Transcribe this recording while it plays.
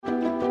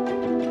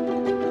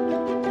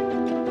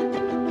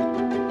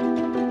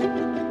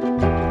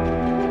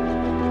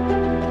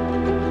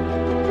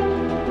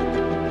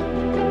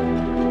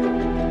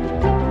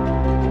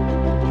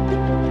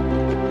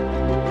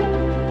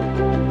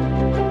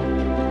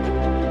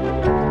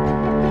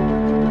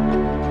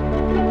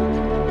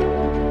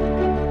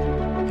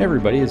Hey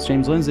everybody, it's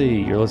James Lindsay.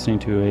 You're listening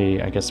to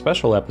a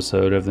special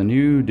episode of the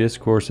New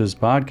Discourses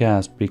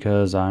podcast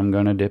because I'm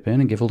going to dip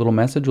in and give a little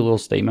message, a little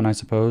statement, I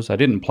suppose. I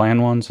didn't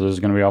plan one, so this is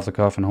going to be off the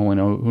cuff and who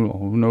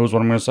knows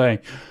what I'm going to say.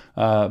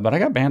 But I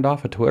got banned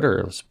off of Twitter.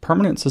 It was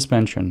permanent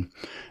suspension.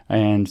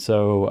 And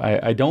so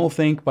I don't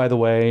think, by the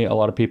way, a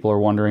lot of people are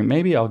wondering,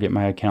 maybe I'll get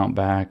my account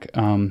back.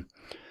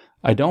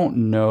 I don't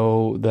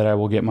know that I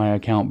will get my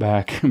account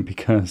back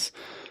because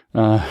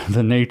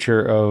the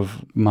nature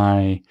of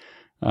my...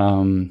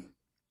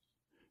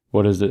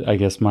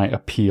 my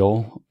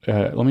appeal.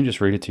 Let me just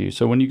read it to you.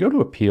 So when you go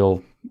to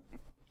appeal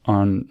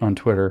on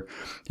Twitter,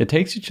 it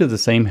takes you to the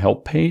same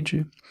help page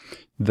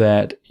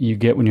that you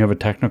get when you have a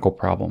technical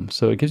problem.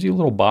 So it gives you a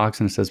little box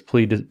and it says,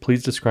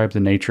 please describe the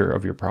nature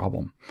of your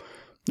problem,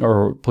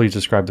 or please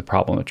describe the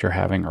problem that you're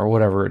having, or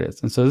whatever it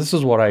is. And so this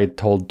is what I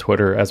told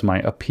Twitter as my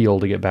appeal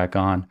to get back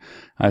on.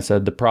 I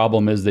said, the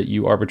problem is that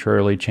you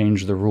arbitrarily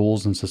changed the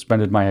rules and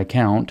suspended my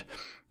account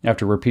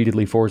after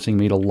repeatedly forcing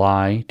me to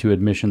lie to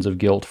admissions of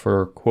guilt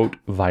for, quote,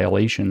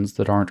 violations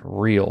that aren't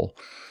real.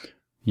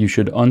 You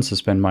should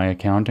unsuspend my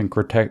account and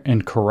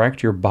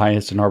correct your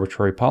biased and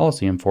arbitrary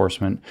policy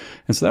enforcement.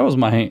 And so that was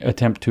my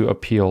attempt to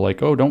appeal,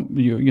 like, oh,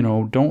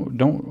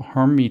 don't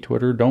harm me,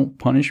 Twitter. Don't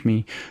punish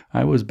me.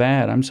 I was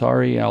bad. I'm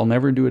sorry. I'll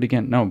never do it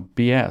again. No,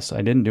 BS.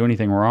 I didn't do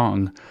anything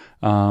wrong.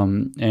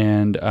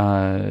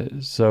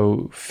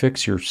 So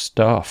fix your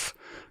stuff.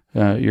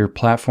 Your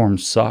platform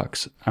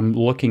sucks. I'm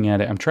looking at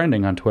it. I'm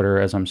trending on Twitter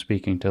as I'm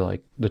speaking to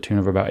like the tune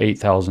of about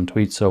 8,000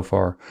 tweets so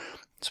far,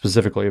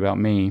 specifically about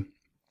me.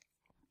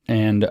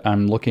 And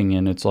I'm looking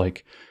and it's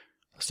like,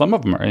 some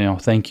of them are,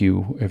 thank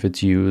you if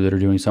it's you that are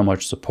doing so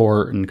much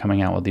support and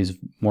coming out with these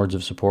words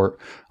of support.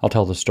 I'll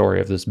tell the story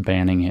of this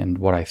banning and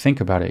what I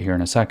think about it here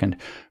in a second.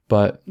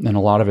 But then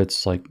a lot of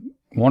it's like,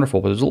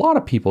 wonderful, but there's a lot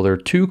of people. There are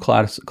two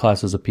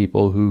classes of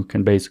people who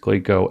can basically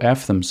go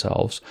F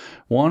themselves.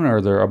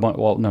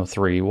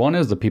 Three. One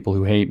is the people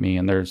who hate me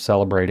and they're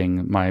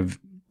celebrating my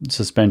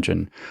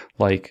suspension.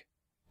 Like,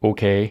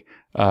 okay,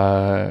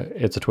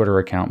 it's a Twitter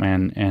account,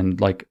 man. And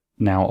like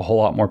now a whole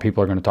lot more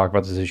people are going to talk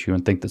about this issue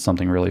and think that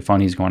something really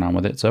funny is going on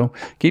with it. So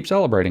keep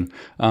celebrating.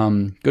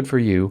 Good for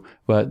you.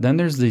 But then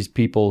there's these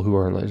people who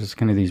are just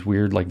kind of these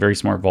weird, like very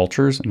smart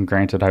vultures. And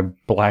granted, I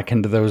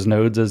blackened those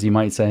nodes, as you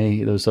might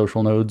say, those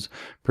social nodes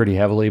pretty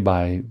heavily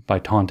by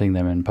taunting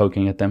them and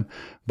poking at them.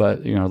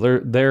 But,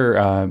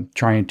 they're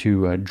trying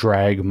to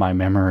drag my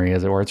memory,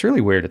 as it were. It's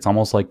really weird. It's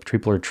almost like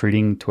people are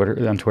treating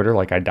Twitter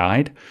like I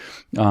died.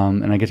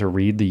 And I get to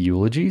read the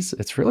eulogies.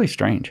 It's really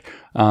strange.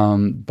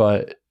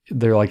 But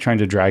they're like trying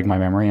to drag my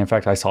memory. In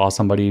fact, I saw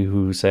somebody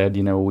who said,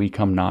 we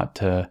come not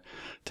to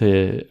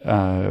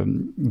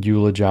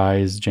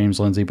eulogize James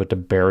Lindsay, but to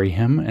bury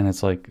him. And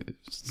it's like,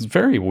 it's a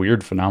very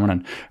weird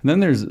phenomenon. And then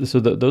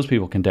those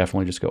people can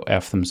definitely just go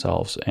F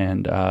themselves.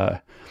 And,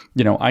 I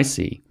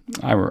see,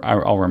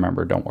 I'll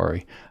remember, don't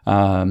worry.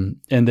 And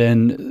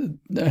then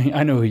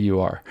I know who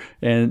you are.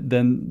 And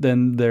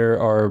then there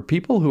are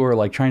people who are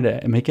like trying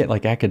to make it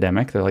like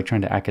academic. They're like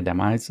trying to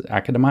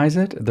academize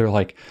it. They're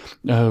like,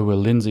 oh, well,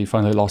 Lindsay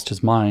finally lost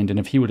his mind. And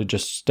if he would have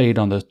just stayed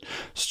on the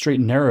straight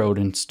and narrowed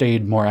and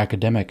stayed more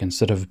academic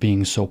instead of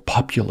being so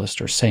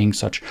populist or saying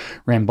such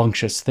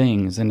rambunctious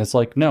things. And it's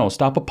like, no,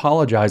 stop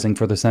apologizing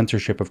for the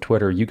censorship of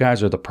Twitter. You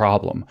guys are the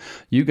problem.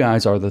 You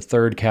guys are the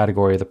third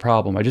category of the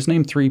problem. I just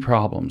named 3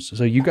 problems.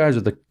 So you guys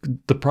are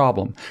the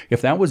problem.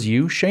 If that was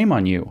you, shame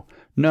on you.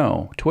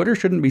 No, Twitter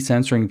shouldn't be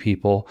censoring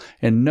people.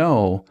 And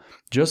no,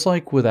 just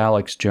like with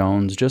Alex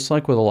Jones, just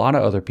like with a lot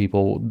of other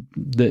people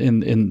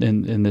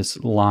in this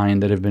line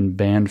that have been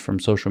banned from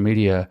social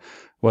media,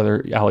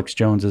 whether Alex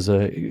Jones is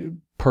a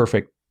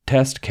perfect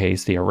test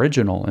case, the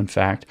original, in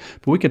fact,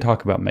 but we could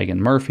talk about Meghan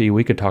Murphy.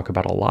 We could talk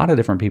about a lot of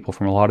different people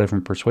from a lot of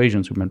different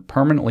persuasions who've been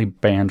permanently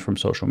banned from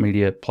social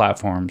media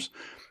platforms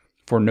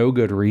for no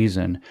good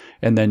reason.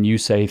 And then you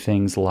say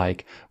things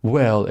like,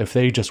 well, if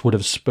they just would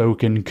have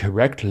spoken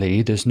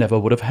correctly, this never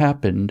would have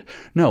happened.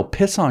 No,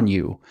 piss on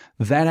you.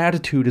 That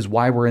attitude is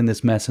why we're in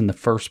this mess in the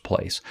first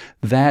place.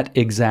 That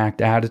exact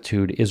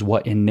attitude is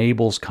what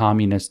enables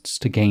communists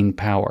to gain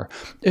power.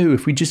 Oh,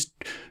 if we just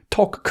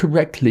talk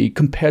correctly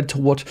compared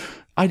to what,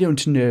 I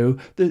don't know,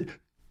 the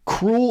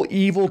cruel,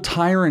 evil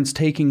tyrants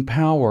taking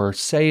power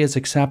say is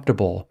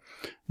acceptable,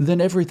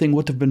 then everything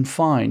would have been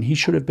fine. He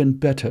should have been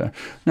better.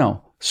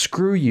 No.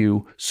 Screw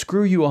you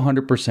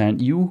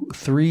 100%. You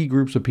 3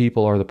 groups of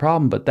people are the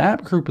problem, but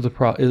that group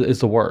is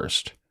the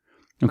worst.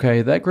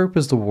 Okay, that group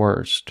is the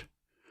worst.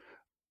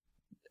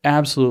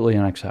 Absolutely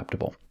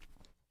unacceptable.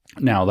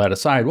 Now, that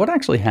aside, what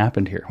actually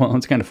happened here? Well,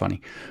 it's kind of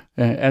funny.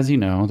 As you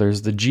know,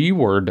 there's the G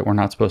word that we're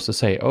not supposed to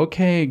say.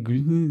 Okay,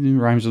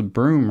 rhymes with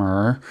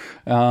broomer,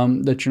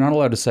 that you're not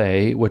allowed to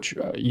say, which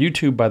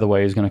YouTube, by the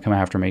way, is going to come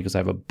after me because I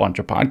have a bunch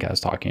of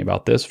podcasts talking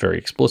about this very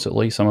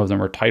explicitly. Some of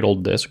them are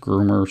titled this,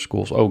 groomer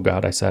schools. Oh,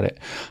 God, I said it.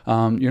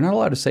 You're not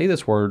allowed to say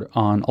this word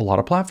on a lot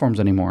of platforms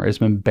anymore. It's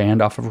been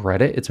banned off of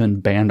Reddit. It's been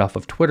banned off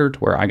of Twitter, to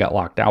where I got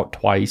locked out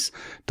twice,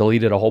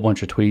 deleted a whole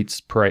bunch of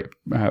tweets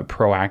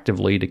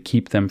proactively to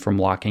keep them from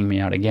locking me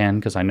out again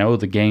because I know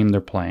the game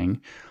they're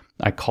playing.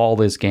 I call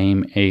this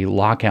game a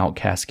lockout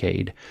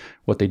cascade.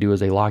 What they do is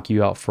they lock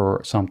you out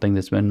for something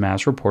that's been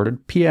mass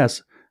reported.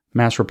 P.S.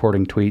 Mass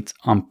reporting tweets,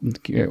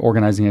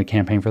 organizing a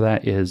campaign for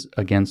that is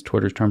against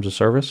Twitter's terms of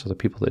service. So the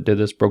people that did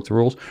this broke the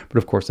rules. But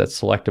of course, that's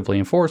selectively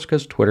enforced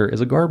because Twitter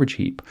is a garbage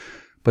heap.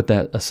 But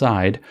that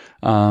aside,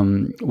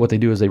 what they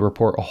do is they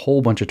report a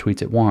whole bunch of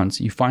tweets at once.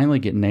 You finally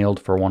get nailed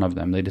for one of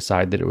them. They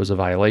decide that it was a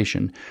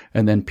violation.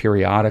 And then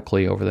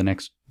periodically over the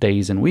next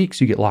days and weeks,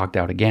 you get locked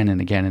out again and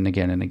again and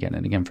again and again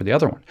and again for the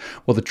other one.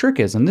 Well, the trick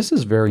is, and this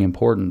is very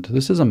important,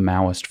 this is a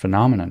Maoist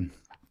phenomenon.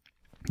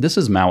 This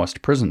is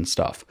Maoist prison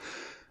stuff.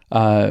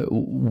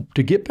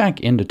 To get back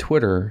into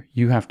Twitter,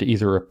 you have to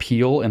either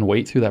appeal and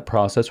wait through that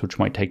process, which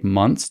might take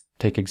months.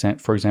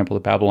 For example, the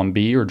Babylon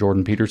Bee or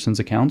Jordan Peterson's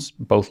accounts,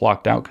 both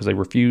locked out because they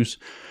refuse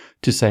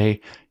to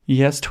say,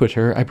 yes,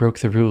 Twitter, I broke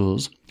the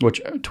rules,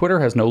 which Twitter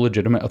has no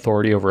legitimate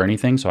authority over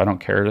anything. So I don't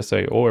care to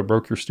say, oh, I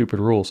broke your stupid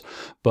rules.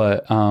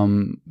 But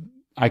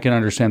I can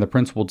understand the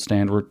principled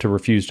stand to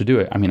refuse to do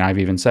it. I mean, I've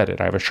even said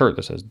it. I have a shirt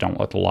that says, don't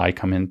let the lie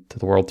come into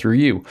the world through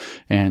you.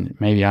 And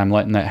maybe I'm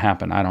letting that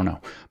happen. I don't know.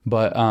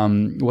 But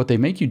what they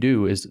make you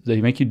do is they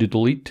make you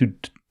delete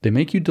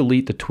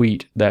the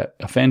tweet that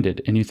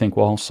offended. And you think,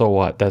 well, so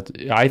what?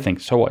 I think,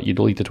 so what? You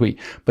delete the tweet.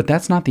 But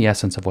that's not the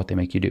essence of what they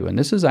make you do. And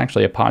this is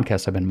actually a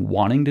podcast I've been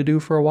wanting to do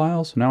for a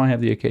while. So now I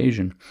have the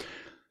occasion.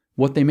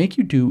 What they make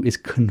you do is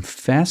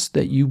confess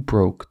that you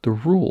broke the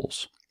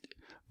rules.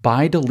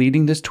 By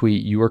deleting this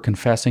tweet, you are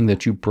confessing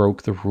that you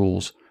broke the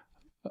rules.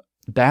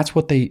 That's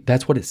what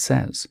it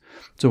says.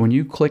 So when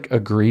you click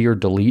agree or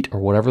delete or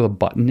whatever the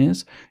button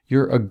is,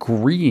 you're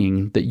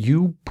agreeing that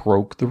you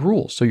broke the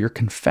rules. So you're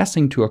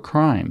confessing to a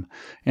crime.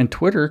 And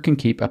Twitter can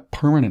keep a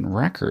permanent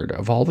record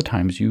of all the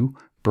times you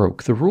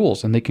broke the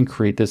rules. And they can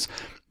create this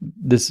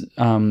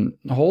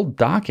whole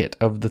docket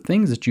of the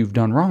things that you've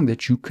done wrong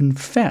that you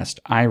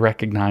confessed. I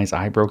recognize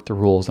I broke the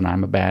rules and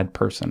I'm a bad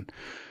person.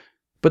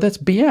 But that's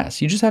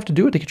BS. You just have to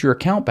do it to get your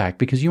account back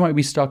because you might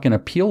be stuck in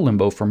appeal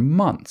limbo for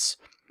months.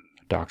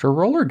 Dr.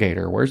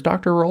 Rollergator, where's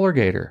Dr.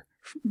 Rollergator?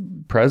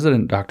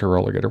 President Dr.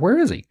 Rollergator, where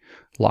is he?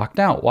 Locked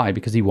out. Why?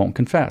 Because he won't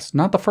confess.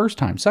 Not the first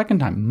time, second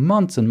time.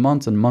 Months and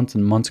months and months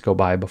and months go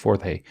by before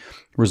they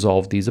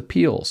resolve these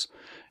appeals.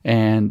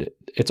 And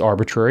it's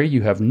arbitrary.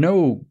 You have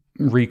no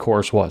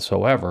recourse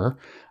whatsoever.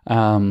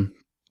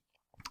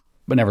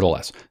 But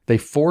nevertheless, they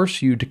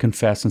force you to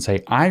confess and say,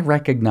 I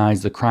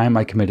recognize the crime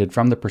I committed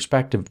from the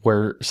perspective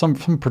where some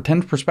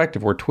pretend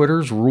perspective where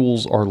Twitter's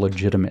rules are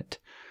legitimate.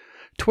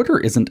 Twitter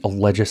isn't a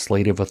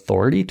legislative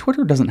authority.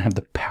 Twitter doesn't have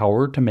the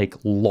power to make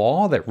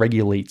law that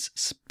regulates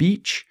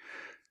speech.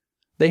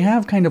 They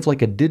have kind of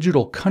like a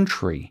digital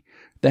country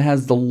that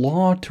has the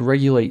law to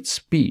regulate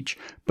speech.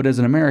 But as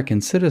an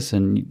American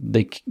citizen,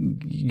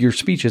 your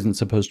speech isn't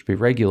supposed to be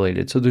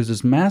regulated. So there's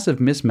this massive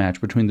mismatch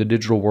between the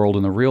digital world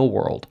and the real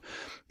world.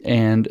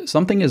 And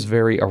something is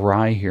very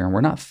awry here, and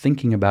we're not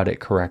thinking about it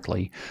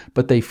correctly.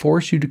 But they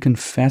force you to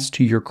confess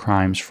to your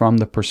crimes from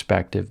the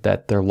perspective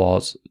that their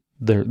laws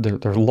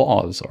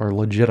are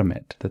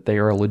legitimate, that they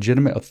are a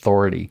legitimate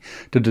authority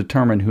to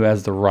determine who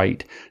has the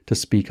right to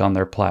speak on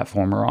their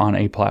platform or on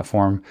a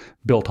platform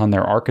built on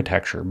their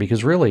architecture.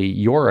 Because really,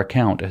 your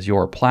account is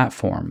your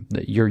platform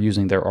that you're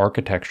using their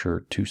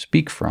architecture to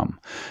speak from.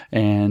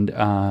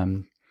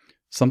 And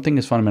something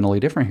is fundamentally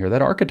different here.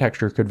 That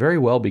architecture could very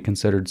well be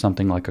considered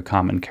something like a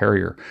common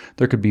carrier.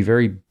 There could be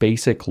very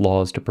basic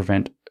laws to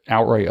prevent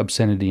outright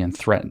obscenity and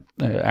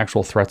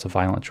actual threats of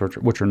violence,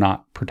 which are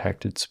not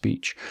protected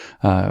speech.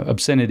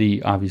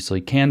 Obscenity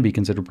obviously can be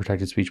considered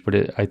protected speech, but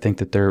I think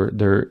that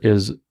there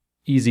is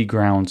easy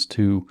grounds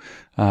to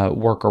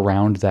work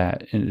around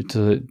that,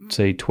 to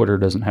say Twitter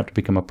doesn't have to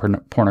become a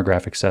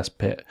pornographic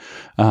cesspit,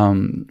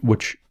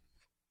 which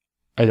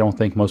I don't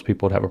think most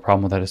people would have a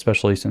problem with that,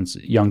 especially since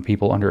young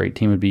people under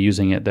 18 would be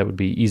using it. That would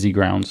be easy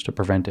grounds to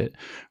prevent it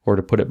or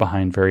to put it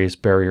behind various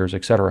barriers,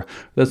 etc.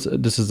 This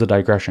is a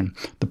digression.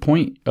 The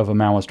point of a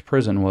Maoist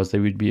prison was they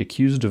would be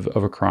accused of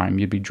a crime.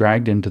 You'd be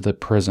dragged into the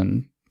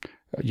prison,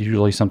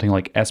 usually something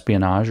like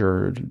espionage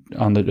or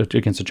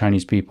against the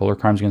Chinese people or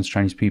crimes against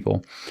Chinese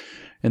people.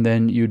 And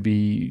then you'd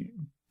be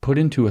put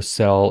into a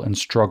cell and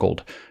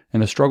struggled.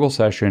 And the struggle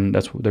session,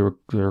 that's what they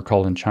were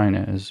called in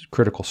China, as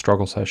critical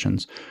struggle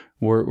sessions,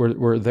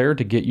 were there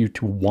to get you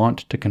to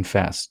want to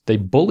confess. They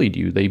bullied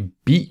you. They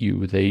beat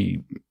you.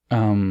 They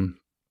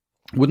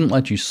wouldn't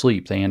let you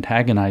sleep. They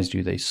antagonized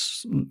you. They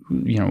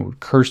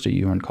cursed at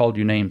you and called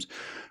you names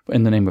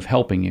in the name of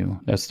helping you.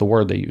 That's the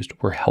word they used.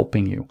 We're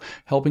helping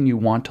you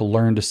want to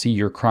learn to see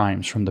your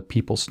crimes from the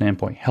people's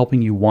standpoint,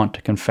 helping you want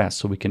to confess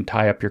so we can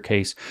tie up your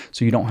case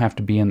so you don't have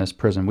to be in this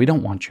prison. We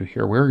don't want you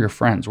here. We're your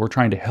friends. We're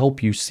trying to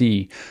help you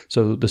see.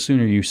 So the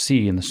sooner you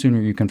see and the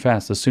sooner you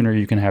confess, the sooner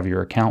you can have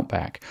your account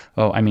back.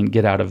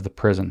 Get out of the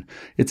prison.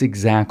 It's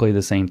exactly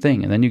the same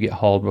thing. And then you get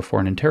hauled before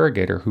an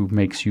interrogator who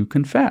makes you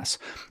confess.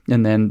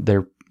 And then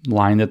their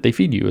line that they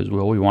feed you is,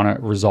 well, we want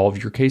to resolve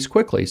your case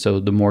quickly. So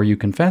the more you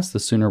confess, the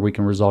sooner we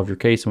can resolve your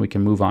case and we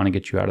can move on and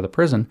get you out of the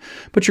prison.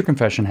 But your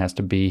confession has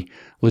to be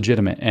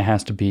legitimate. It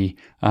has to be,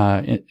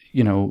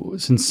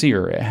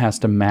 sincere. It has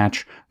to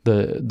match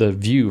the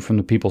view from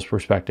the people's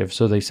perspective.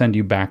 So they send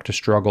you back to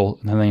struggle,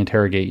 and then they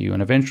interrogate you.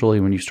 And eventually,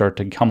 when you start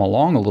to come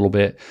along a little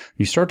bit,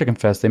 you start to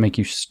confess. They make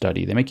you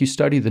study. They make you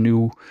study the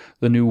new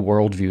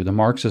worldview, the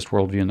Marxist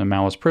worldview in the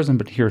Maoist prison.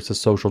 But here it's a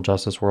social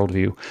justice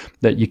worldview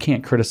that you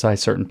can't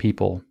criticize certain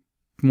people,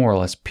 more or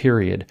less,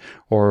 period,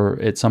 or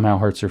it somehow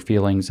hurts their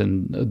feelings,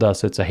 and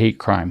thus it's a hate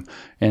crime.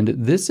 And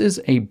this is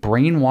a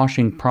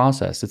brainwashing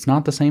process. It's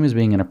not the same as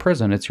being in a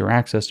prison. It's your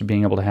access to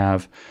being able to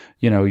have,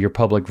 your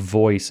public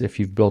voice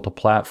if you've built a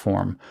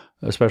platform,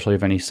 especially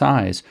of any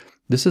size.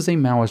 This is a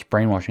Maoist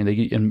brainwashing.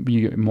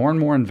 You get more and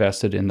more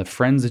invested in the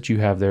friends that you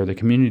have there, the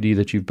community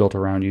that you've built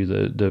around you,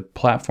 the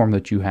platform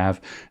that you have,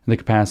 and the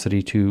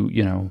capacity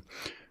to,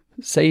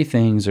 say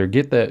things or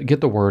get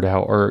the word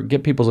out or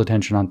get people's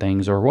attention on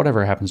things or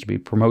whatever it happens to be,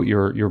 promote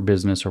your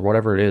business or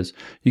whatever it is.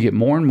 You get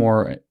more and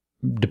more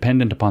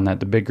dependent upon that.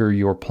 The bigger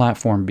your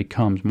platform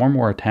becomes, more and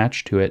more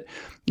attached to it.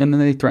 And then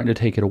they threaten to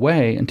take it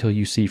away until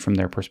you see from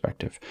their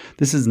perspective.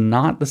 This is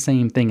not the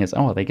same thing as,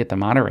 they get to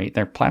moderate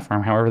their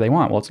platform however they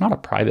want. Well, it's not a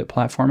private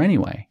platform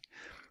anyway.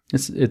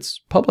 It's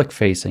public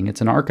facing.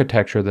 It's an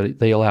architecture that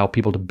they allow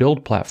people to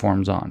build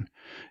platforms on.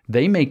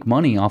 They make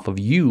money off of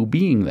you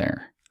being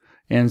there.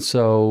 And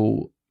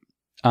so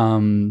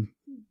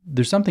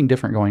there's something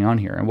different going on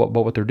here. And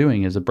what they're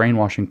doing is a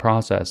brainwashing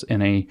process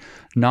in a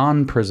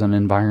non-prison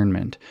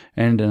environment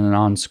and in a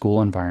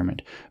non-school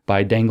environment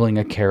by dangling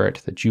a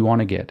carrot that you want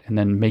to get and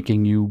then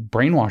making you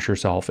brainwash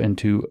yourself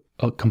into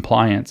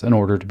compliance in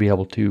order to be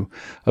able to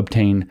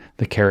obtain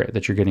the carrot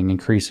that you're getting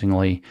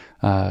increasingly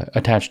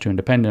attached to and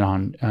dependent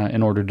on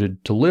in order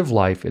to live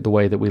life the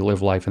way that we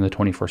live life in the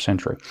 21st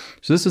century.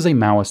 So this is a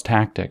Maoist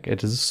tactic.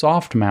 It is a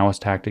soft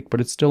Maoist tactic,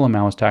 but it's still a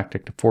Maoist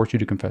tactic to force you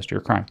to confess to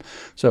your crime.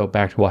 So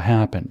back to what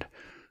happened.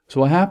 So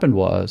what happened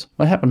was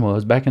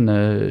back in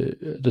the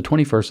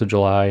 21st of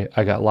July,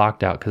 I got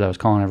locked out because I was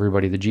calling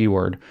everybody the G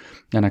word.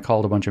 And I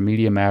called a bunch of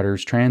Media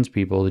Matters trans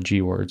people the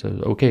G words.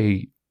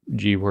 Okay,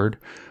 G word.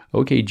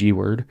 Okay, G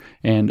word.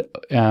 And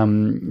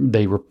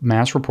they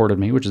mass reported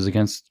me, which is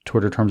against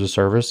Twitter terms of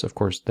service. Of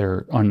course,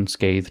 they're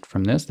unscathed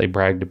from this. They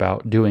bragged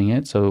about doing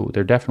it, so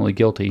they're definitely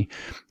guilty,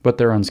 but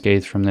they're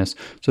unscathed from this.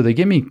 So they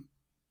get me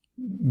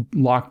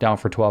locked out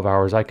for 12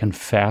 hours. I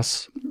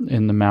confess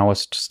in the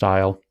Maoist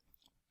style.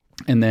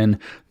 And then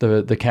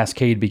the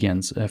cascade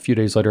begins. A few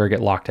days later, I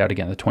get locked out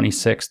again, the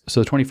 26th.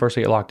 So the 21st,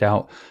 I get locked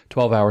out,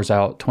 12 hours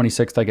out.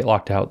 26th, I get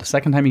locked out. The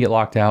second time you get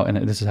locked out,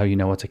 and this is how you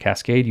know it's a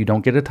cascade, you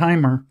don't get a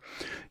timer.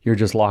 You're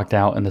just locked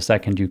out. And the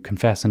second you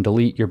confess and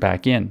delete, you're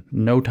back in.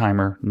 No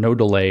timer, no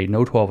delay,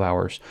 no 12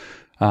 hours.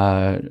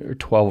 12,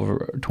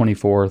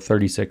 24,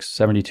 36,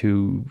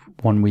 72,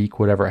 1 week,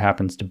 whatever it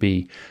happens to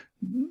be.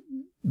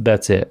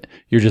 That's it.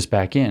 You're just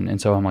back in. And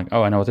so I'm like,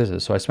 I know what this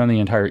is. So I spent the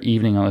entire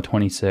evening on the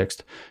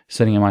 26th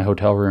sitting in my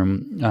hotel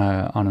room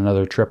on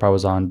another trip I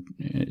was on,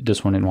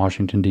 this one in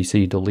Washington,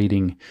 D.C.,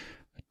 deleting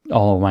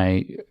all of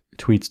my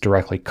tweets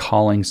directly,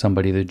 calling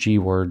somebody the G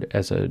word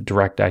as a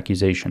direct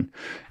accusation.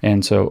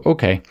 And so,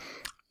 okay,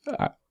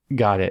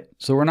 got it.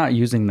 So we're not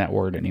using that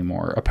word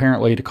anymore,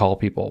 apparently, to call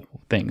people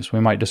things. We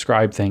might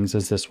describe things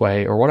as this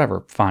way or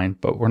whatever, fine,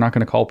 but we're not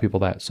going to call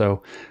people that.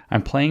 So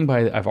I'm playing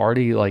by, I've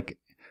already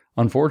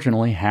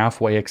unfortunately,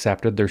 halfway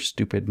accepted their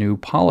stupid new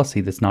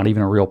policy that's not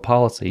even a real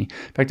policy.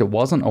 In fact, it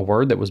wasn't a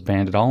word that was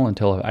banned at all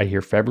until I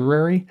hear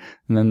February,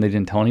 and then they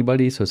didn't tell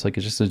anybody, so it's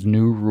just a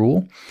new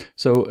rule.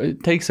 So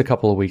it takes a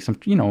couple of weeks. I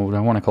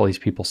want to call these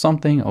people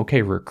something.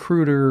 Okay,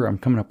 recruiter. I'm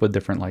coming up with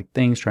different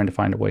things, trying to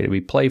find a way to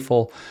be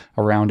playful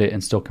around it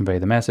and still convey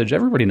the message.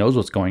 Everybody knows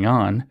what's going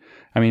on.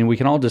 I mean, we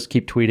can all just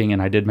keep tweeting,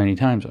 and I did many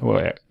times,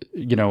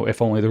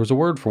 if only there was a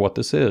word for what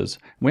this is.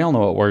 We all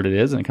know what word it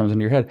is, and it comes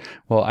into your head.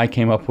 Well, I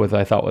came up with,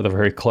 I thought, with a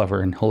very clever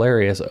and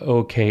hilarious,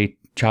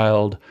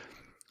 child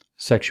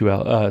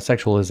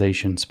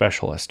sexualization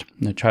specialist,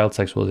 the child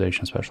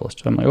sexualization specialist.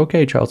 So I'm like,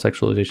 okay, child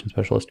sexualization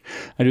specialist.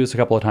 I do this a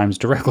couple of times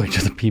directly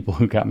to the people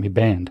who got me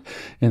banned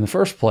in the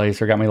first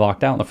place or got me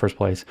locked out in the first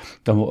place.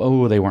 They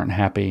weren't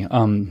happy.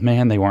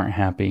 They weren't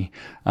happy.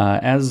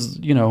 As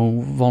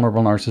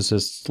vulnerable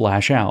narcissists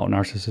lash out,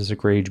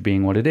 narcissistic rage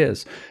being what it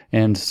is.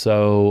 And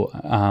so,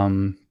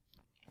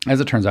 as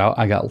it turns out,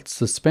 I got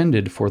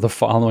suspended for the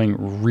following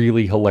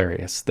really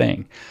hilarious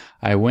thing.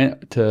 I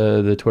went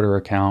to the Twitter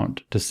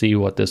account to see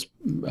what this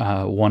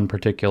one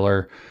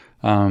particular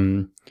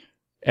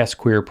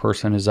S-queer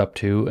person is up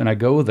to, and I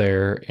go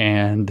there,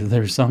 and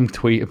there's some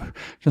tweet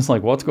just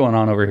what's going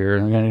on over here?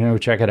 And I'm going to go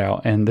check it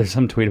out, and there's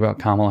some tweet about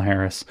Kamala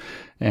Harris.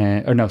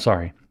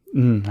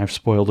 I've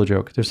spoiled the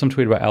joke. There's some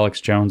tweet about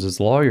Alex Jones's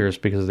lawyers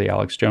because of the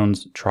Alex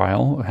Jones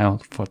trial, how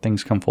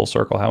things come full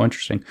circle, how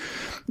interesting.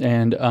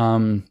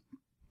 And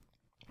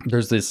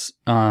there's this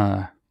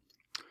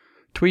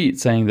tweet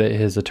saying that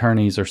his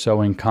attorneys are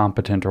so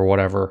incompetent or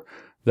whatever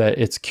that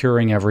it's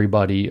curing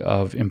everybody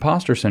of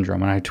imposter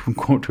syndrome. And I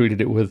quote tweeted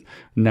it with,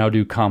 now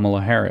do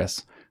Kamala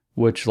Harris,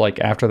 which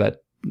after that,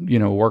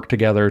 work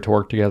together,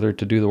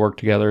 to do the work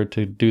together,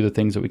 to do the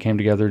things that we came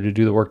together to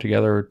do the work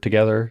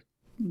together.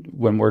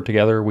 When we're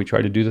together, we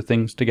try to do the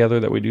things together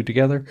that we do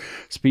together.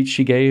 Speech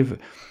she gave,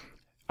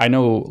 I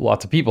know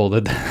lots of people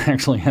that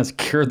actually has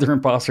cured their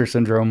imposter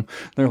syndrome.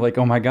 They're like,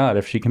 oh my God,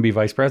 if she can be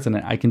vice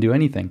president, I can do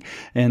anything.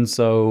 And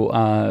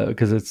so,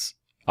 because it's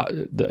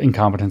the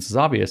incompetence is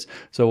obvious.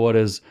 So what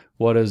does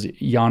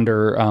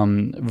yonder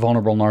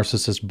vulnerable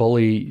narcissist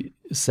bully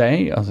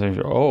say? I'll say,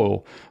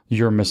 oh,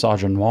 your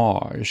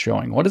misogynoir is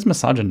showing. What is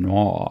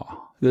misogynoir?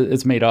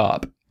 It's made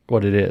up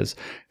what it is.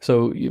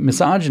 So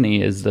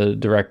misogyny is the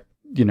direct,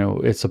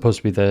 it's supposed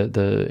to be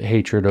the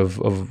hatred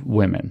of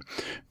women,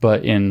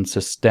 but in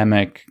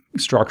systemic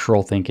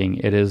structural thinking,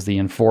 it is the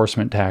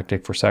enforcement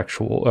tactic for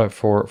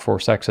for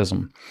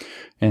sexism.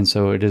 And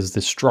so it is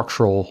the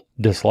structural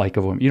dislike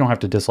of women. You don't have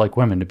to dislike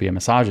women to be a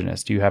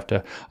misogynist. You have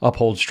to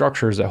uphold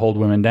structures that hold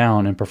women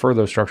down and prefer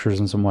those structures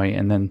in some way.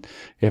 And then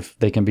if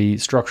they can be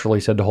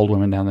structurally said to hold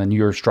women down, then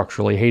you're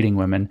structurally hating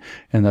women.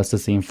 And thus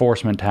it's the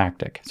enforcement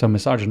tactic. So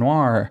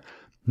misogynoir,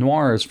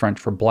 noir is French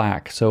for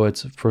black. So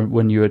it's for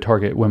when you would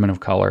target women of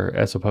color,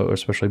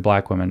 especially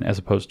black women, as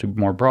opposed to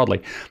more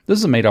broadly. This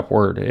is a made up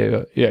word.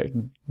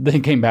 They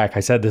came back. I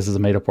said this is a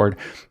made up word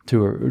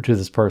to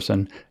this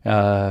person,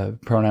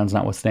 pronouns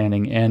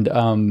notwithstanding. And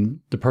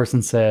the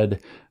person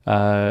said,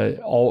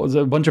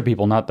 a bunch of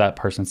people, not that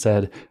person,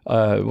 said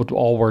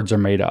all words are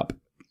made up.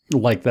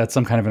 Like that's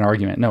some kind of an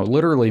argument. No,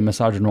 literally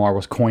misogynoir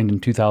was coined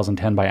in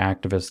 2010 by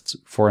activists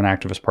for an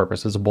activist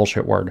purpose. It's a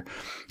bullshit word.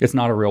 It's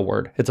not a real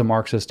word. It's a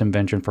Marxist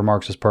invention for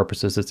Marxist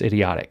purposes. It's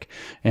idiotic.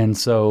 And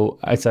so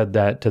I said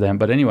that to them.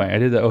 But anyway, I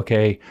did that.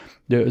 Okay.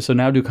 So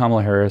now do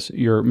Kamala Harris,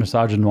 your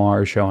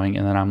misogynoir is showing.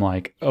 And then I'm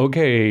like,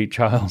 okay,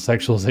 child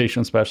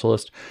sexualization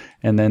specialist.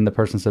 And then the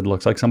person said,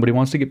 looks like somebody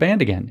wants to get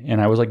banned again.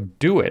 And I was like,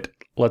 do it.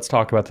 Let's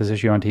talk about this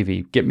issue on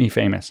TV. Get me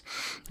famous.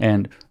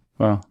 And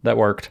well, that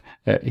worked.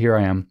 Here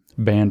I am.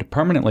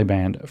 Permanently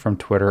banned from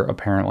Twitter,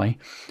 apparently.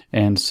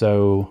 And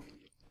so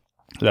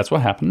that's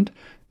what happened.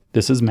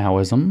 This is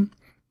Maoism.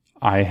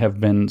 I have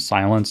been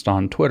silenced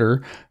on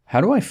Twitter.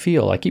 How do I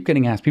feel? I keep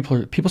getting asked.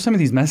 People send me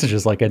these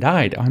messages like I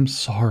died. I'm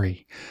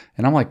sorry.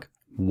 And I'm like,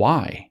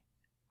 why?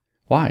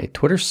 Why?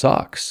 Twitter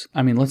sucks.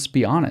 I mean, let's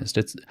be honest.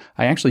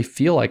 I actually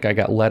feel like I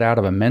got let out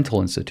of a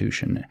mental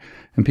institution.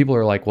 And people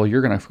are like, well,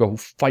 you're going to go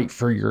fight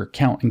for your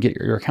account and get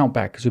your account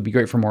back because it would be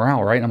great for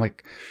morale, right? And I'm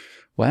like,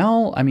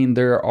 well, I mean,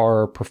 there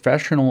are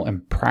professional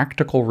and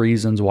practical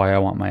reasons why I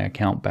want my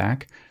account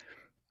back,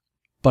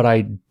 but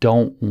I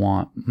don't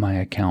want my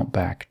account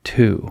back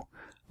too.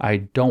 I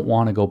don't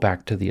want to go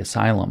back to the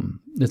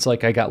asylum. It's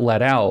like I got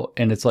let out,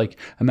 and it's like,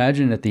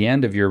 imagine at the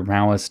end of your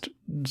Maoist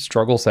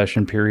struggle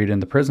session period in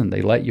the prison,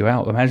 they let you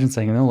out. Imagine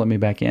saying, no, let me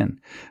back in. And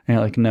you're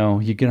like, no,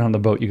 you get on the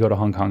boat, you go to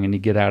Hong Kong, and you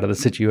get out of the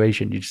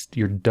situation.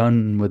 You're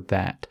done with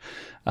that.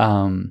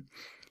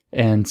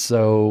 And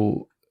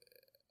so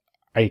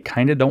I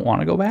kind of don't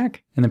want to go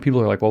back. And then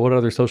people are like, well, what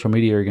other social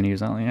media are you going to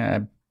use? I'm like, yeah,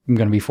 I'm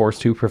going to be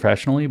forced to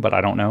professionally, but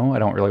I don't know. I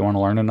don't really want to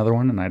learn another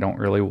one, and I don't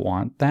really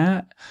want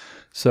that.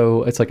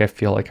 So it's like I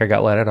feel like I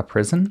got let out of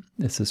prison.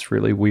 It's this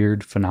really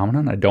weird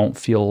phenomenon. I don't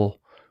feel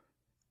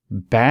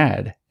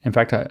bad. In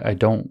fact, I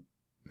don't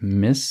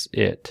miss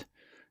it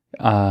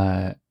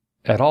at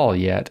all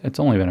yet. It's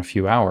only been a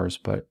few hours,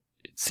 but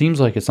it seems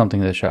like it's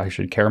something that I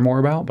should care more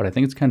about. But I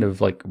think it's kind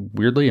of like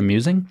weirdly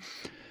amusing.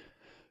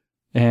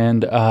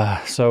 And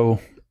so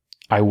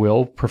I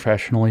will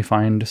professionally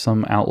find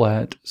some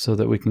outlet so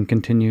that we can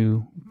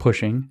continue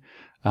pushing.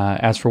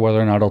 As for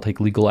whether or not I'll take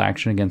legal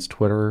action against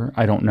Twitter,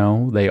 I don't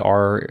know. They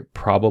are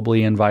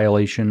probably in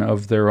violation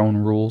of their own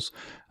rules.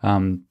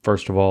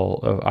 First of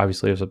all,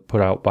 obviously, it was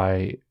put out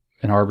by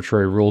an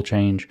arbitrary rule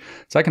change.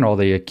 Second of all,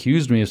 they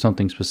accused me of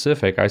something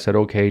specific. I said,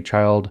 okay,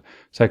 child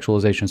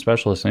sexualization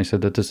specialist. And I said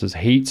that this is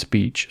hate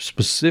speech,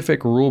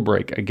 specific rule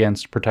break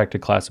against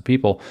protected class of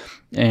people.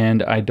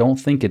 And I don't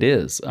think it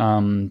is.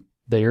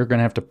 They are going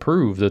to have to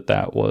prove that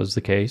that was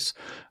the case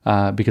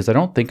because I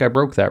don't think I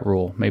broke that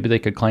rule. Maybe they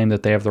could claim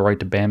that they have the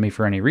right to ban me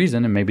for any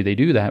reason, and maybe they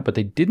do that, but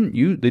they didn't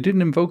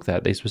invoke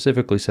that. They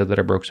specifically said that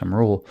I broke some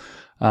rule.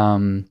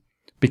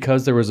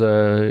 Because there was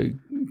a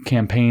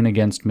campaign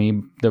against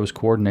me that was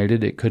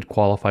coordinated, it could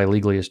qualify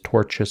legally as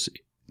tortious.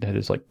 That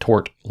is like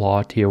tort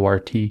law,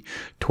 T-O-R-T,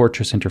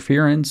 tortious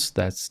interference.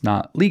 That's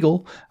not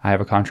legal. I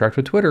have a contract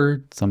with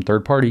Twitter. Some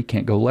third party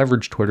can't go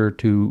leverage Twitter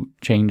to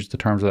change the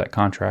terms of that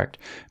contract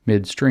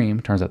midstream.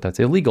 Turns out that's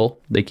illegal.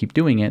 They keep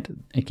doing it.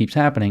 It keeps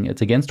happening.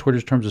 It's against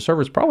Twitter's terms of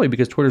service, probably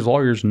because Twitter's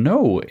lawyers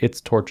know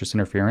it's tortious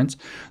interference.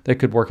 That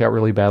could work out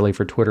really badly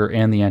for Twitter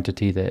and the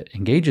entity that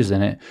engages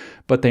in it,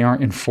 but they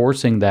aren't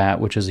enforcing that,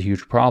 which is a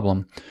huge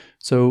problem.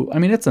 So, I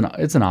mean, it's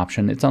an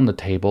option. It's on the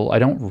table. I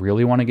don't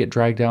really want to get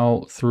dragged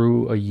out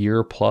through a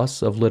year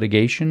plus of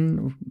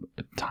litigation,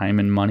 time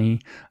and money.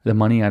 The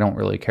money I don't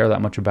really care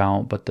that much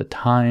about, but the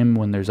time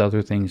when there's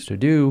other things to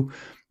do,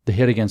 the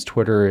hit against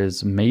Twitter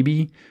is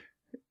maybe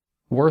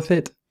worth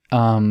it,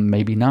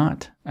 maybe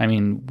not. I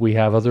mean, we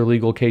have other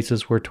legal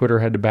cases where Twitter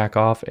had to back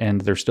off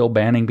and they're still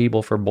banning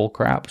people for bull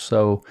crap.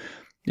 So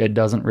it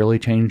doesn't really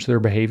change their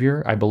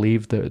behavior. I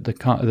believe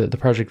the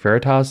Project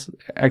Veritas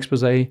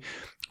expose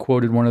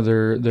quoted one of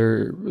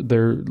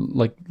their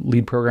like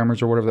lead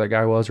programmers or whatever that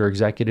guy was, or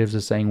executives,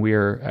 as saying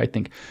I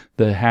think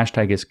the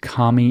hashtag is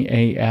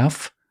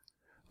CommieAF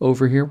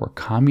over here. We're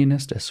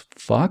communist as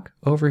fuck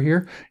over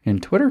here in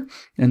Twitter.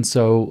 And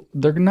so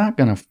they're not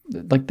going to,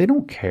 like, they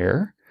don't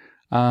care.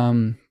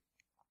 What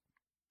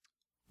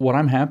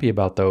I'm happy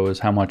about, though, is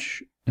how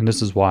much, and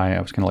this is why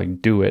I was going to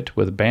like do it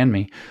with ban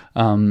me,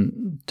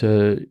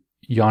 to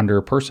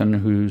yonder person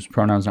whose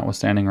pronouns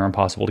notwithstanding are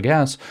impossible to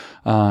guess.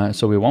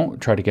 So we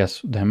won't try to guess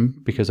them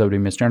because that would be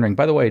misgendering.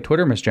 By the way,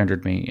 Twitter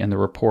misgendered me in the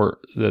report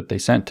that they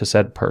sent to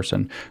said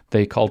person.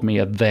 They called me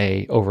a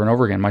they over and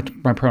over again.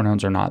 My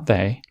pronouns are not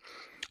they.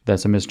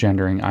 That's a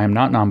misgendering. I am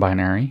not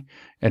non-binary.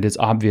 It is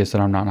obvious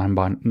that I'm not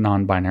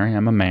non-binary.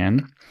 I'm a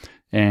man.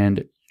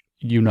 And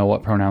you know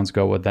what pronouns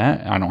go with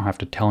that. I don't have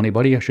to tell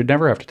anybody. I should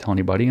never have to tell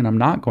anybody, and I'm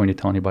not going to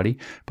tell anybody,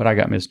 but I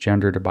got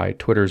misgendered by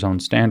Twitter's own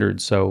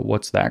standards. So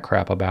what's that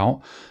crap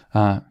about?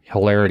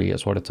 Hilarity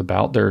is what it's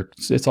about.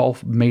 It's all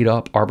made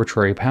up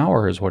arbitrary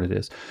power is what it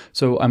is.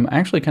 So I'm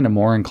actually kind of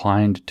more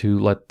inclined to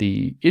let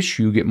the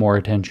issue get more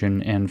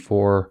attention and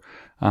for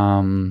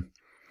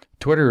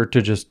Twitter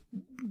to just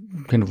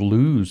kind of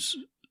lose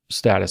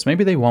status.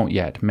 Maybe they won't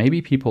yet.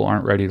 Maybe people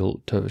aren't ready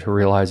to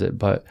realize it,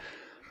 but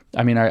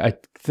I mean, I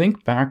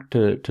think back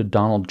to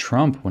Donald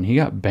Trump when he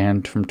got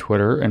banned from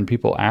Twitter and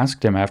people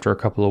asked him after a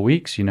couple of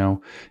weeks,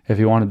 if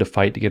he wanted to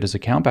fight to get his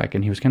account back.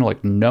 And he was kind of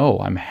like, no,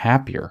 I'm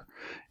happier.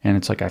 And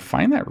it's like, I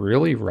find that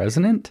really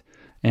resonant.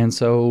 And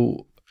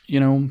so,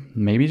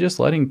 maybe just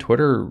letting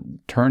Twitter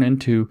turn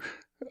into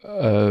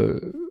a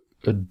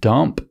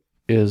dump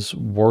is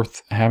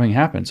worth having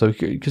happen. So,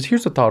 because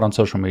here's the thought on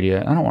social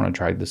media. I don't want to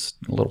drag this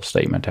little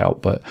statement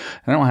out, but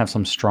I don't have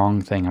some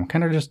strong thing. I'm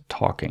kind of just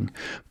talking.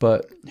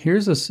 But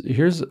here's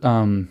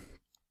an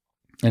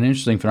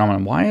interesting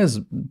phenomenon. Why is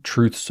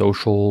Truth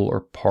Social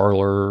or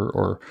Parler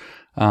or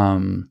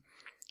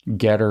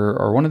Getter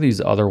or one of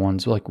these other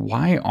ones, like,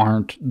 why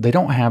they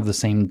don't have the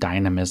same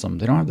dynamism?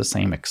 They don't have the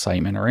same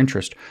excitement or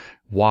interest.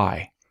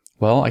 Why?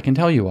 Well, I can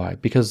tell you why.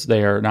 Because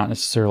they are not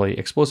necessarily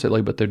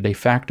explicitly, but they're de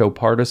facto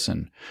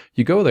partisan.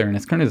 You go there and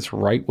it's kind of this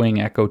right-wing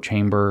echo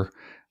chamber.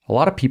 A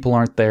lot of people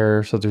aren't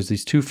there. So there's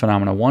these two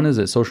phenomena. One is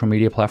that social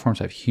media platforms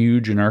have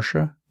huge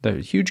inertia.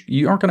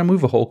 You aren't going to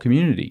move a whole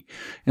community.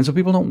 And so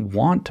people don't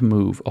want to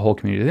move a whole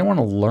community. They want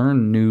to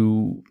learn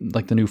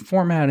the new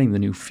formatting, the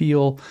new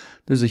feel.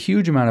 There's a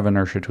huge amount of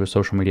inertia to a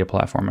social media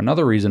platform.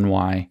 Another reason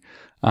why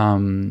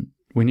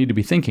we need to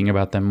be thinking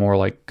about them more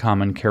like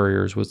common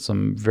carriers with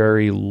some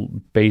very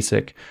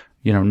basic,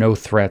 no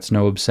threats,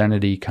 no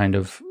obscenity, kind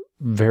of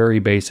very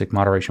basic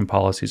moderation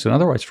policies, and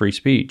otherwise free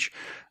speech.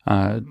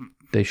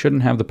 They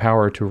shouldn't have the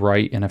power to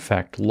write and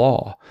affect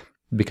law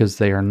because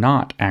they are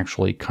not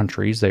actually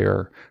countries. They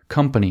are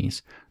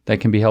companies that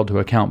can be held to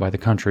account by the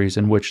countries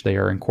in which they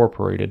are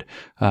incorporated,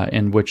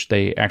 in which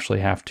they actually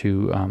have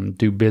to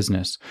do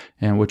business,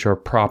 and which are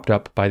propped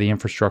up by the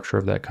infrastructure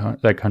of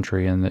that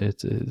country and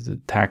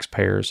the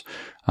taxpayers.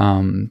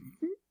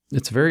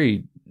 It's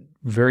very,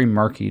 very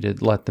murky to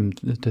let them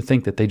to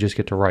think that they just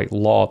get to write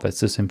law that's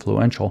this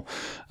influential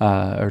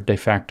or de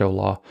facto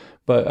law.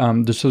 But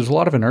there's a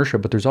lot of inertia,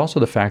 but there's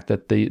also the fact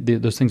that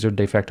those things are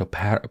de facto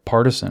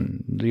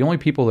partisan. The only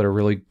people that are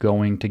really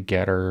going to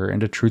Getter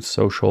and to Truth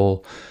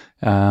Social,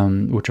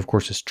 which of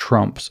course is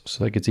Trump's,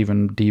 so that gets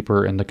even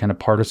deeper in the kind of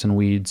partisan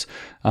weeds,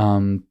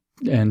 and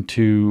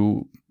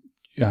to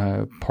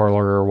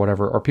Parler or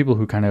whatever, are people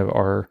who kind of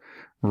are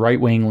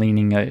right-wing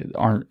leaning,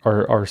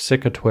 are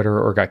sick of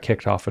Twitter or got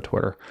kicked off of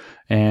Twitter,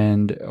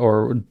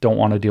 or don't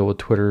want to deal with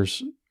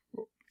Twitter's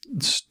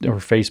or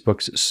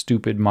Facebook's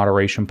stupid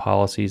moderation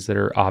policies that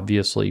are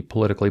obviously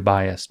politically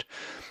biased.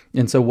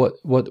 And so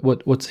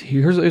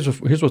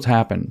here's what's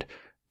happened.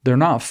 They're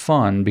not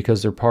fun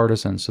because they're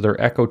partisan, so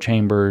they're echo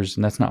chambers,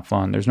 and that's not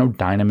fun. There's no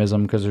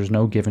dynamism because there's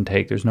no give and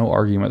take. There's no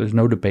argument. There's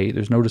no debate.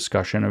 There's no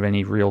discussion of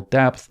any real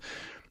depth.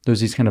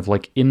 There's these kind of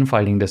like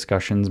infighting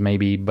discussions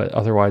maybe, but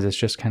otherwise it's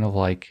just kind of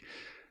like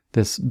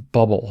this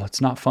bubble. It's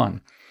not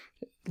fun.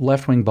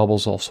 Left-wing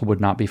bubbles also would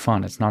not be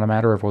fun. It's not a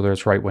matter of whether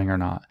it's right-wing or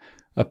not.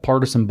 A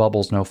partisan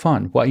bubble's no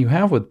fun. What you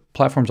have with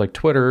platforms like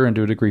Twitter and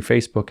to a degree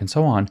Facebook and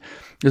so on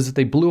is that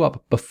they blew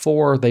up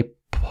before they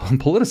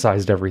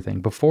politicized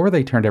everything, before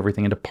they turned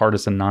everything into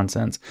partisan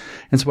nonsense.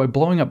 And so by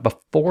blowing up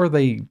before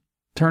they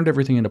turned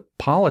everything into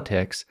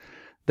politics,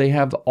 they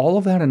have all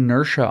of that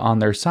inertia on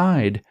their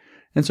side.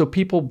 And so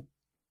people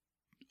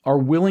are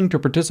willing to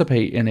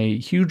participate in a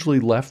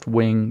hugely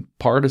left-wing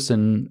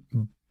partisan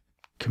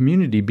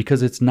community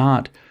because it's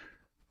not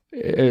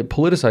a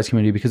politicized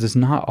community, because it's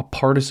not a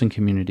partisan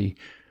community,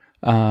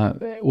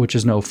 which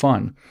is no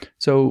fun.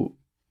 So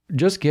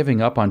just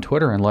giving up on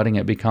Twitter and letting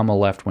it become a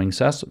left-wing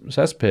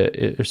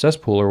cesspit or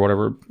cesspool or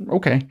whatever,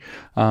 okay,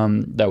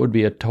 that would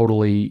be a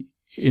totally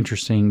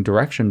interesting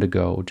direction to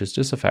go, just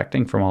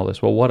disaffecting from all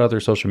this. Well, what other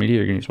social media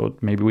are you going to use? Well,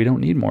 maybe we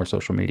don't need more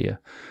social media.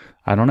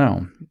 I don't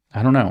know.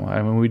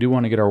 I mean, we do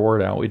want to get our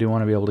word out. We do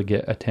want to be able to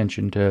get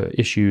attention to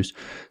issues.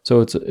 So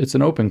it's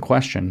an open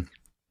question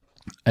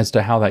as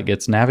to how that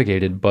gets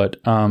navigated. But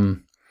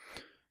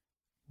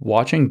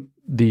watching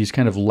these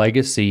kind of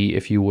legacy,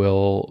 if you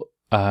will,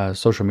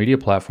 social media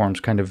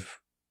platforms kind of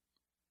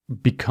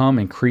become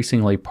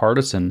increasingly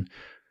partisan.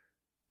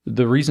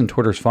 The reason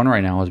Twitter's fun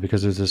right now is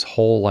because there's this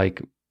whole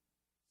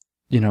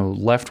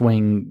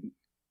left-wing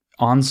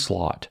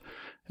onslaught,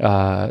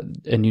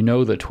 and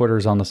that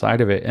Twitter's on the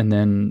side of it, and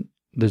then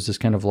there's this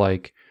kind of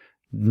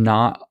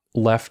not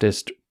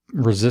leftist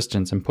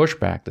resistance and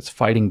pushback that's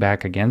fighting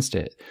back against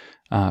it,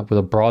 with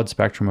a broad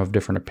spectrum of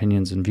different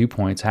opinions and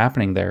viewpoints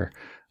happening there.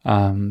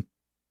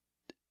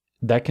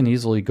 That can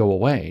easily go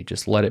away.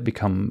 Just let it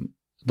become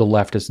the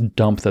leftist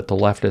dump that the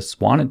leftists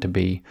want it to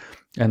be,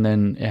 and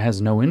then it has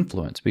no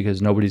influence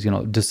because nobody's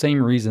the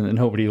same reason that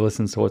nobody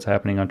listens to what's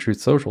happening on Truth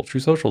Social.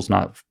 Truth Social is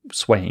not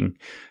swaying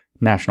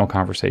national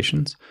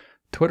conversations.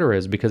 Twitter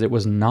is, because it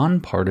was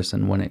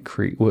nonpartisan when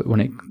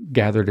it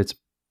gathered its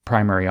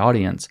primary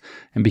audience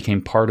and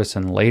became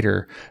partisan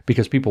later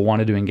because people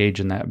wanted to engage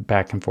in that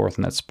back and forth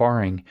and that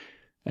sparring.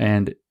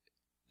 And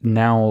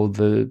now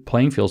the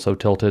playing field's so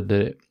tilted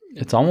that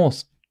it's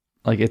almost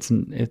like it's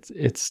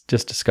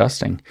just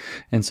disgusting.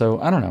 And so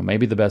I don't know,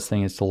 maybe the best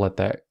thing is to let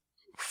that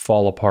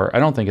fall apart. I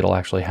don't think it'll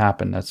actually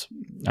happen.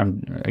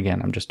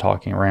 I'm just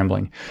talking,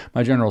 rambling.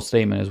 My general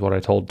statement is what I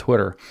told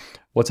Twitter.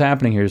 What's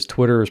happening here is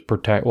Twitter is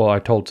I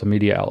told some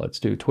media outlets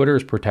too. Twitter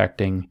is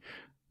protecting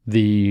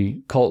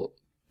the cult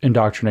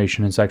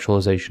indoctrination and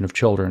sexualization of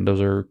children.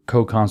 Those are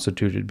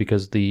co-constituted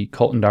because the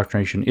cult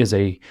indoctrination is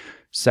a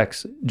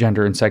sex,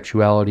 gender, and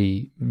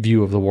sexuality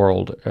view of the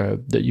world,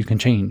 that you can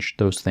change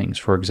those things,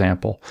 for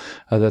example,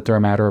 that they're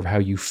a matter of how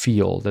you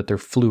feel, that they're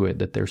fluid,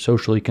 that they're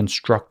socially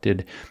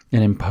constructed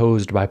and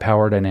imposed by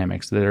power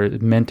dynamics, that are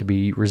meant to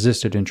be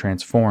resisted and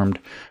transformed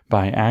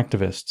by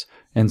activists.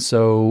 And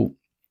so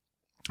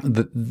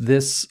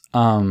this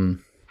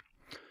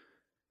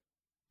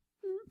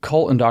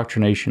cult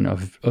indoctrination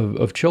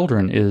of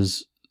children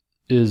is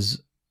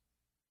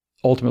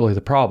ultimately the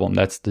problem.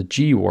 That's the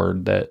G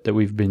word that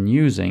we've been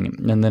using,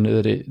 and then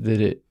that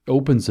it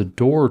opens the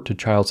door to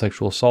child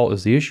sexual assault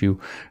is the issue.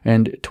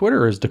 And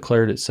Twitter has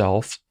declared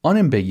itself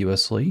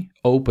unambiguously,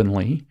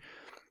 openly,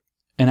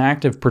 an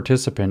active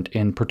participant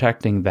in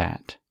protecting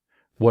that,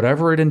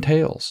 whatever it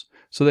entails.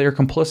 So they are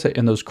complicit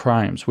in those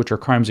crimes, which are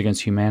crimes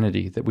against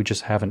humanity that we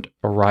just haven't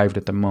arrived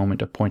at the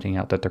moment of pointing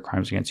out that they're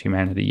crimes against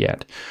humanity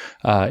yet,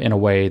 in a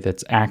way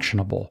that's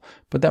actionable.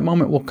 But that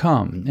moment will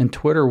come, and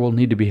Twitter will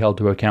need to be held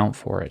to account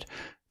for it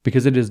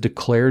because it has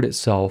declared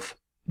itself,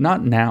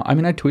 not now. I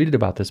mean, I tweeted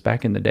about this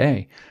back in the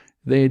day.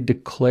 They had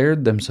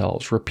declared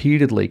themselves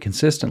repeatedly,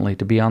 consistently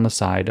to be on the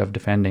side of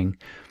defending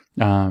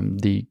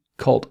the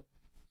cult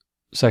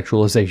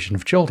sexualization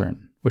of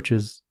children, which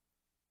is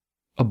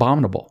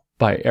abominable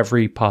by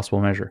every possible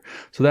measure.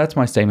 So that's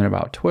my statement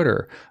about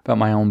Twitter. About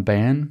my own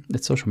ban,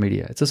 it's social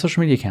media. It's a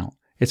social media account.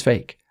 It's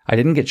fake. I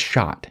didn't get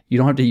shot. You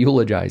don't have to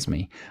eulogize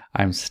me.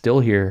 I'm still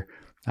here.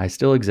 I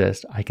still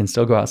exist. I can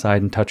still go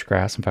outside and touch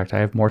grass. In fact, I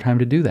have more time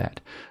to do that.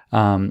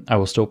 I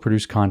will still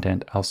produce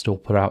content. I'll still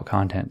put out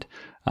content.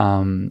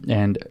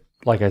 And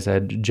like I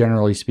said,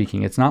 generally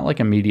speaking, it's not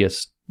like a media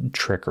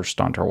trick or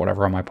stunt or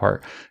whatever on my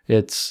part.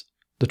 It's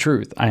the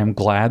truth. I am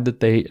glad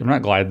that I'm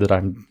not glad that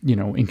I'm,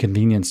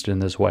 inconvenienced in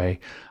this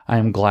way. I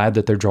am glad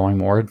that they're drawing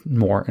more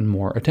and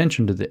more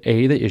attention to the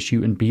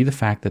issue, and B, the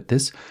fact that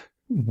this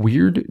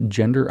weird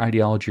gender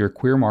ideology or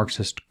queer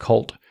Marxist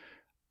cult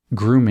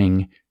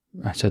grooming,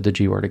 I said the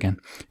G word again,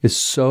 is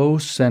so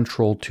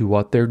central to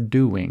what they're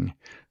doing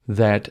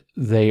that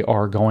they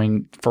are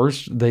going,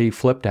 first they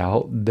flipped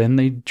out, then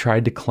they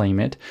tried to claim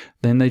it,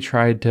 then they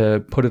tried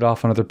to put it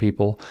off on other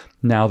people.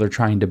 Now they're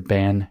trying to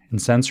ban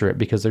and censor it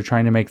because they're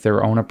trying to make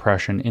their own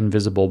oppression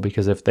invisible,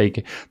 because if they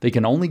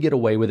can only get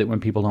away with it when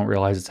people don't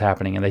realize it's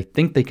happening, and they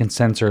think they can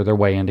censor their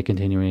way into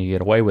continuing to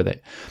get away with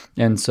it.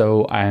 And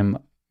so I'm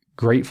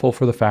grateful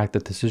for the fact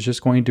that this is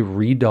just going to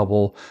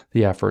redouble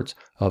the efforts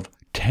of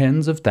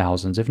tens of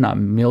thousands, if not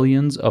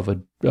millions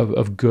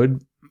of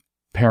good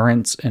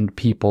parents and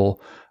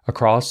people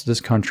across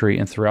this country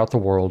and throughout the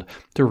world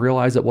to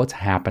realize that what's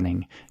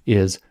happening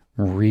is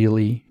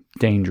really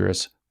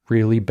dangerous,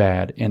 really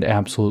bad, and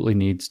absolutely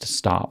needs to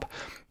stop.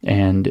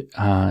 And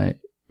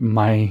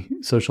my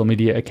social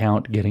media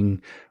account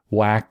getting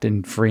whacked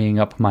and freeing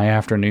up my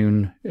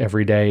afternoon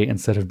every day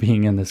instead of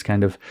being in this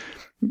kind of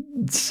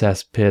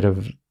cesspit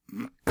of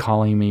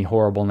calling me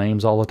horrible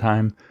names all the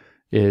time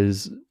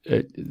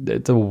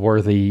it's a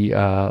worthy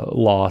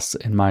loss,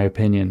 in my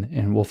opinion,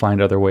 and we'll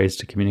find other ways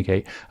to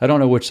communicate. I don't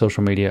know which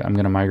social media I'm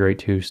going to migrate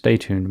to. Stay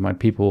tuned. My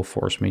people will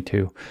force me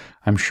to,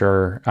 I'm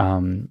sure.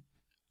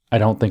 I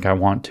don't think I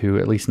want to,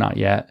 at least not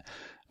yet.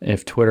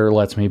 If Twitter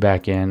lets me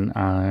back in,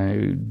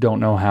 I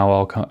don't know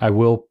how I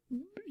will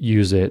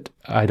use it.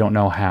 I don't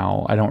know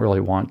how. I don't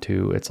really want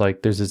to. It's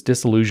like there's this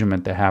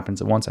disillusionment that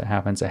happens, and once it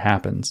happens,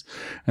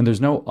 and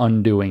there's no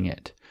undoing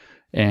it.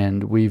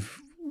 And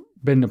we've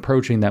been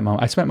approaching that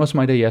moment. I spent most of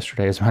my day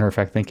yesterday, as a matter of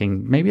fact,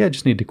 thinking maybe I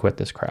just need to quit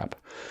this crap.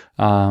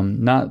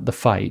 Not the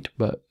fight,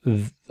 but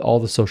all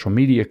the social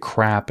media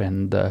crap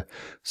and the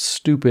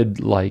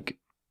stupid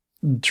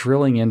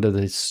drilling into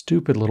these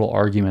stupid little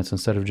arguments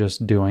instead of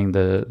just doing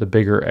the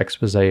bigger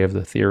expose of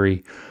the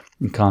theory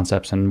and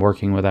concepts and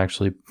working with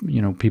actually,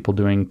 people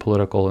doing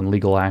political and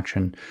legal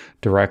action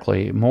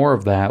directly. More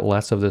of that,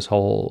 less of this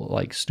whole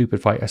like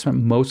stupid fight. I spent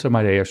most of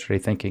my day yesterday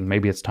thinking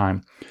maybe it's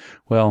time.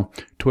 Well,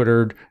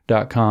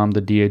 Twitter.com, the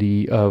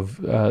deity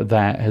of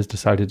that, has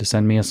decided to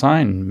send me a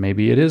sign.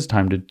 Maybe it is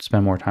time to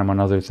spend more time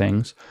on other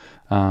things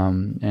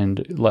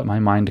and let my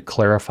mind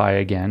clarify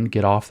again,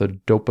 get off the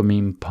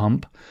dopamine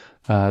pump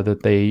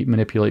that they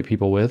manipulate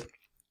people with.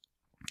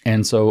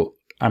 And so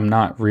I'm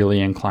not really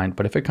inclined,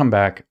 but if it come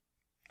back,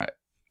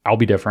 I'll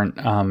be different,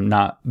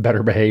 not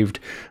better behaved,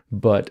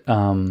 but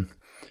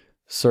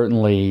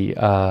certainly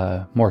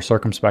more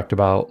circumspect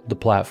about the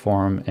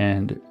platform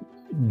and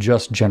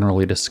just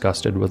generally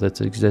disgusted with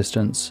its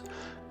existence,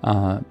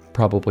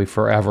 probably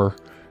forever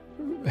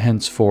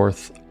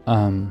henceforth.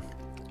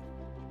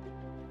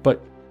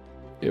 But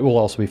it will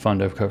also be fun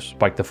to, of course,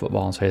 spike the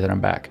football and say that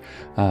I'm back.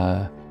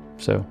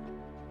 So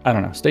I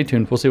don't know. Stay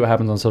tuned. We'll see what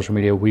happens on social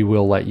media. We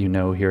will let you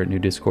know here at New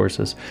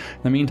Discourses.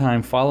 In the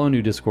meantime, follow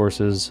New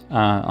Discourses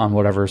on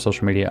whatever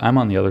social media. I'm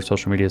on the other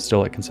social media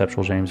still at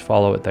Conceptual James.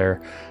 Follow it there.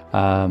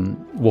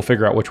 We'll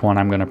figure out which one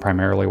I'm going to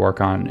primarily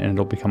work on, and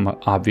it'll become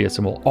obvious,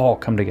 and we'll all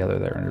come together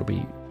there, and it'll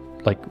be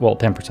like,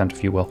 10%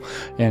 if you will,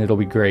 and it'll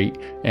be great,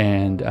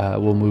 and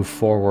we'll move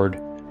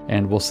forward.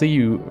 And we'll see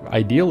you,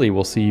 ideally,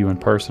 we'll see you in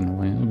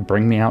person.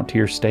 Bring me out to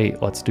your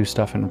state. Let's do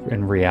stuff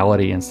in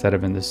reality instead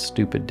of in this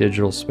stupid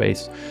digital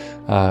space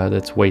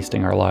that's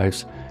wasting our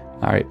lives.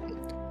 All right.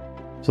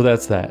 So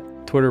that's that.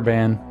 Twitter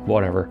ban,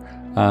 whatever.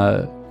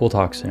 We'll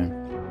talk soon.